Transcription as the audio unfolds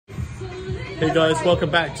Hey guys,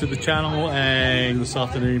 welcome back to the channel, and this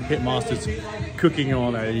afternoon Pitmaster's cooking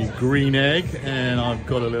on a green egg, and I've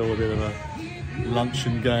got a little bit of a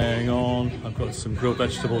luncheon going on. I've got some grilled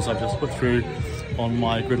vegetables I've just put through on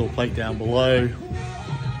my griddle plate down below,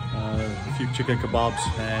 a few chicken kebabs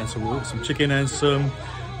and some chicken and some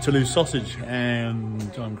Toulouse sausage, and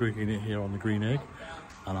I'm cooking it here on the green egg,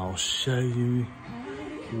 and I'll show you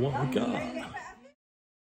what we got.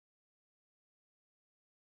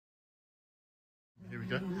 Here we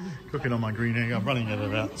go, cooking on my green egg. I'm running at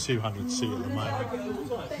about 200C at the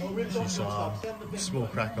moment. This is a small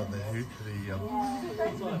crack on the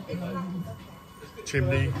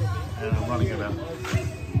chimney, and I'm running about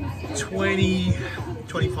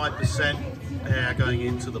 25% air going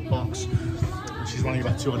into the box, which is running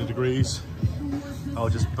about 200 degrees. I'll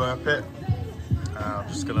just burp it. I'm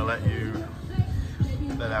just going to let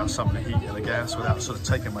out some of the heat of the gas without sort of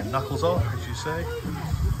taking my knuckles off, as you say.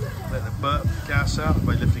 Let the burp gas out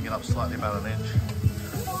by lifting it up slightly, about an inch.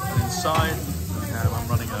 And inside, I'm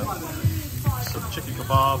running some chicken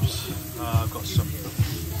kebabs. I've got some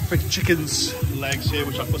big chicken's legs here,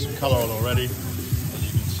 which I've put some colour on already. As you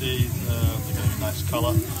can see, they're getting a nice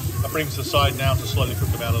colour. I bring them to the side now to slowly cook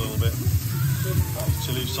them out a little bit.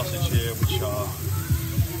 Toulouse sausage here, which are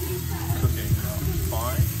cooking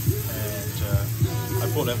fine. And I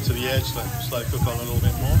brought them to the edge, let them slowly cook on a little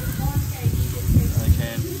bit more.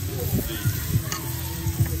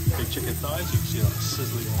 The big chicken thighs, you can see that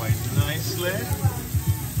sizzling away nicely.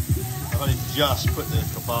 I've only just put the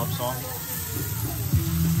kebabs on.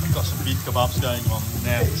 I've got some beef kebabs going on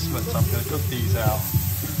next, but I'm going to cook these out.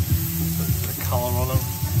 Put a bit of colour on them.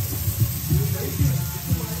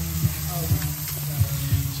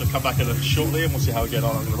 So come back at it shortly and we'll see how we get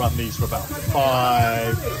on. I'm going to run these for about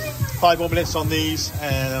five more minutes on these,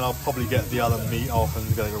 and then I'll probably get the other meat off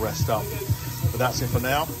and go to rest up. But that's it for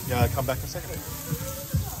now. Yeah, come back in a second.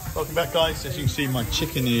 Welcome back, guys. As you can see, my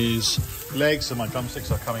chicken legs and my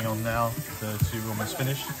drumsticks are coming on now to almost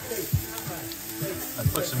finish. I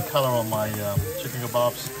put some colour on my chicken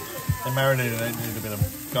kebabs. They're marinated in a bit of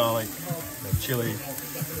garlic, chili,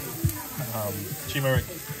 turmeric,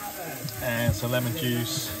 and some lemon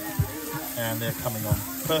juice, and they're coming on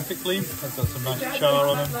perfectly. They've got some nice char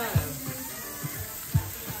on them.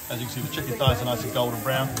 As you can see, the chicken thighs are nice and golden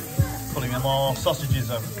brown. Pulling them off. Sausages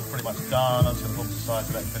are pretty much done. I'm just going to put them to the side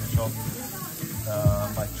to let them finish off.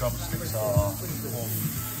 My drumsticks are all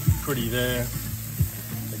pretty there.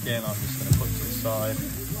 Again, I'm just going to put to the side.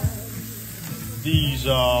 These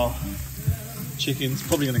are chickens,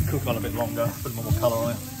 probably going to cook on a bit longer, put more colour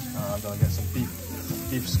on it. I'm going to get some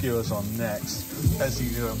beef skewers on next. As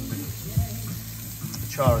the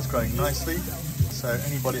char is growing nicely, so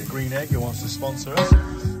anybody at Green Egg who wants to sponsor us,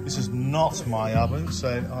 this is not my oven, so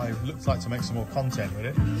I would like to make some more content with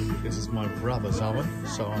it. This is my brother's oven,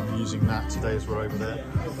 so I'm using that today as we're over there.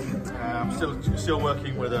 I'm still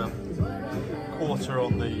working with a quarter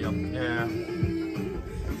on the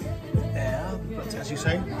air, but as you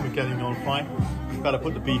say, we're getting on fine. We've got to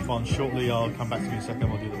put the beef on shortly. I'll come back to you in a second.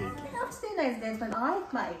 We'll do the beef. I've seen those days when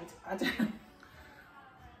I've made. I don't know.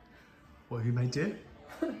 What have you made, dear?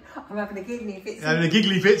 I'm having a giggly fits. Having a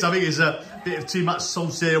giggly fits. I think it's a bit of too much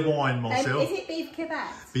saucier wine, myself. Is it beef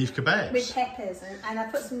kebabs? Beef kebabs. With peppers, and I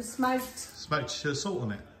put some smoked salt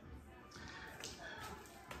on it.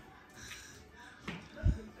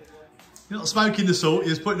 You're not smoking the salt,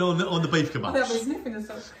 you're just putting it on the beef kebabs. I was sniffing the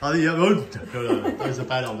salt. I think, no, those are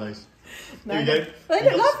bad old days. No, There you go. Well,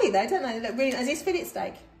 they look lovely though, don't they? They look really nice. Is this fillet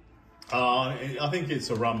steak? I think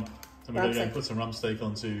it's a rump. So we're going to put some rump steak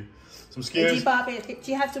onto some skewers.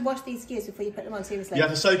 Do you have to wash these skewers before you put them on, seriously? You have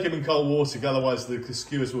to soak them in cold water, otherwise the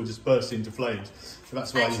skewers will just burst into flames. So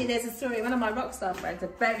that's why. Actually, there's a story. One of my rock star friends, a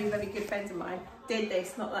very, very good friend of mine, did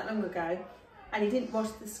this not that long ago, and he didn't wash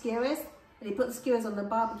the skewers, and he put the skewers on the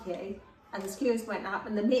barbecue, and the skewers went up,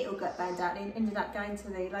 and the meat all got burned out, and he ended up going to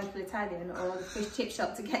the local Italian or the fish chip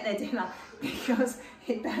shop to get their dinner because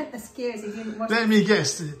he burnt the skewers. He didn't wash. Let me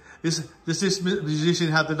guess. Does this musician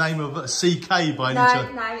have the name of CK by any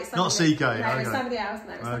chance? No, it's not CK. No, it's somebody else.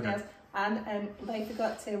 No, it's somebody else. And they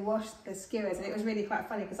forgot to wash the skewers, and it was really quite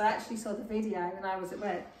funny because I actually saw the video when I was at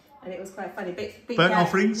work, and it was quite funny. Burnt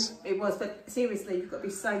offerings? It was, but seriously, you've got to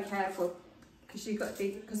be so careful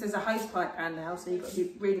because there's a hose pipe around now, so you've got to be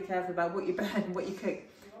really careful about what you burn and what you cook.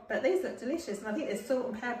 But these look delicious, and I think there's salt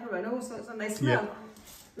and pepper and all sorts, and they smell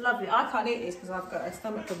lovely. I can't eat this because I've got a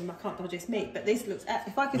stomach problem. I can't digest meat, but this looks.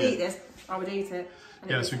 If I could eat this, I would eat it.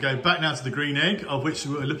 So we go back now to the Green Egg, of which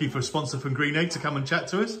we're looking for a sponsor from Green Egg to come and chat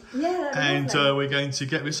to us. Yeah, and we're going to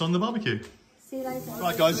get this on the barbecue. See you later.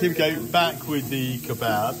 Right guys, here we go, back with the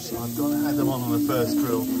kebabs. I'm going to have them on the first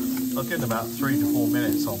grill I'll give it about 3 to 4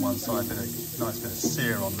 minutes on one side, then a nice bit of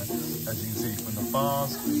sear on there, as you can see from the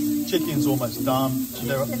bars. Chicken's almost done.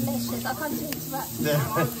 Delicious. I can't interrupt.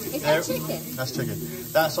 Is that chicken? That's chicken.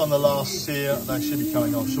 That's on the last sear. They should be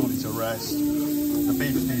coming off shortly to rest. The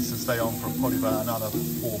beef needs to stay on for probably about another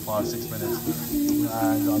 4, 5, 6 minutes.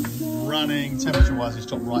 And I'm running, temperature-wise, it's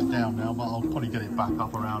dropped right down now, but I'll probably get it back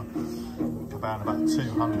up around about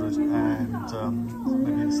 200 and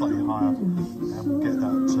maybe slightly higher, and we'll get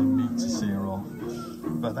that meat to sear off.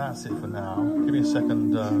 But that's it for now. Give me a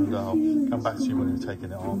second and I'll come back to you when we've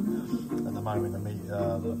taken it on. At the moment, the meat,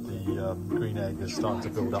 the green egg is starting to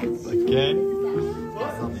build up again.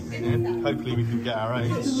 Lovely green egg. Hopefully we can get our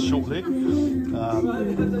eggs shortly. And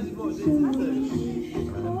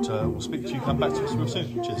we'll speak to you, come back to us real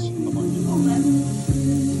soon. Cheers. Bye-bye.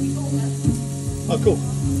 Oh, cool.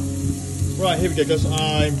 Right, here we go, guys.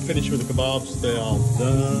 I'm finished with the kebabs. They are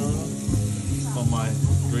done on my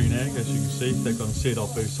green egg, as you can see. They've gone seared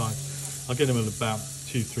off both sides. I'll get them in about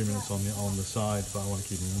 2-3 minutes on the side, but I want to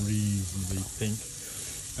keep them reasonably pink.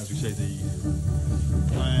 As we say, the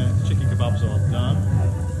chicken kebabs are done.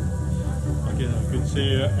 I get them a good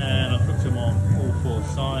sear, and I've cooked them on all 4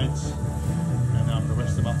 sides. And now I'm going to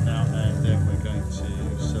rest them up now, and then we're going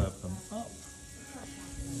to serve them up.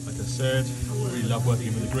 Like I said, I really love working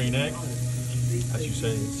with the green egg. As you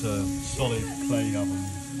say, it's a solid clay oven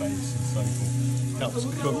base and so forth. Helps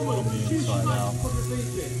cook from the inside out.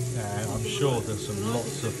 And I'm sure there's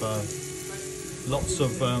lots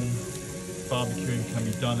of barbecuing can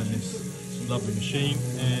be done in this lovely machine,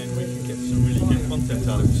 and we can get some really good content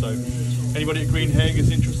out of it. So anybody at Green Egg is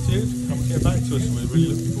interested, come and get back to us. We're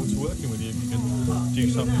really looking forward to working with you. If you can do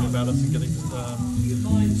something about us and getting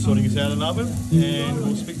sorting us out of an oven, and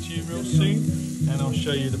we'll speak to you real soon, and I'll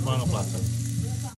show you the final platter.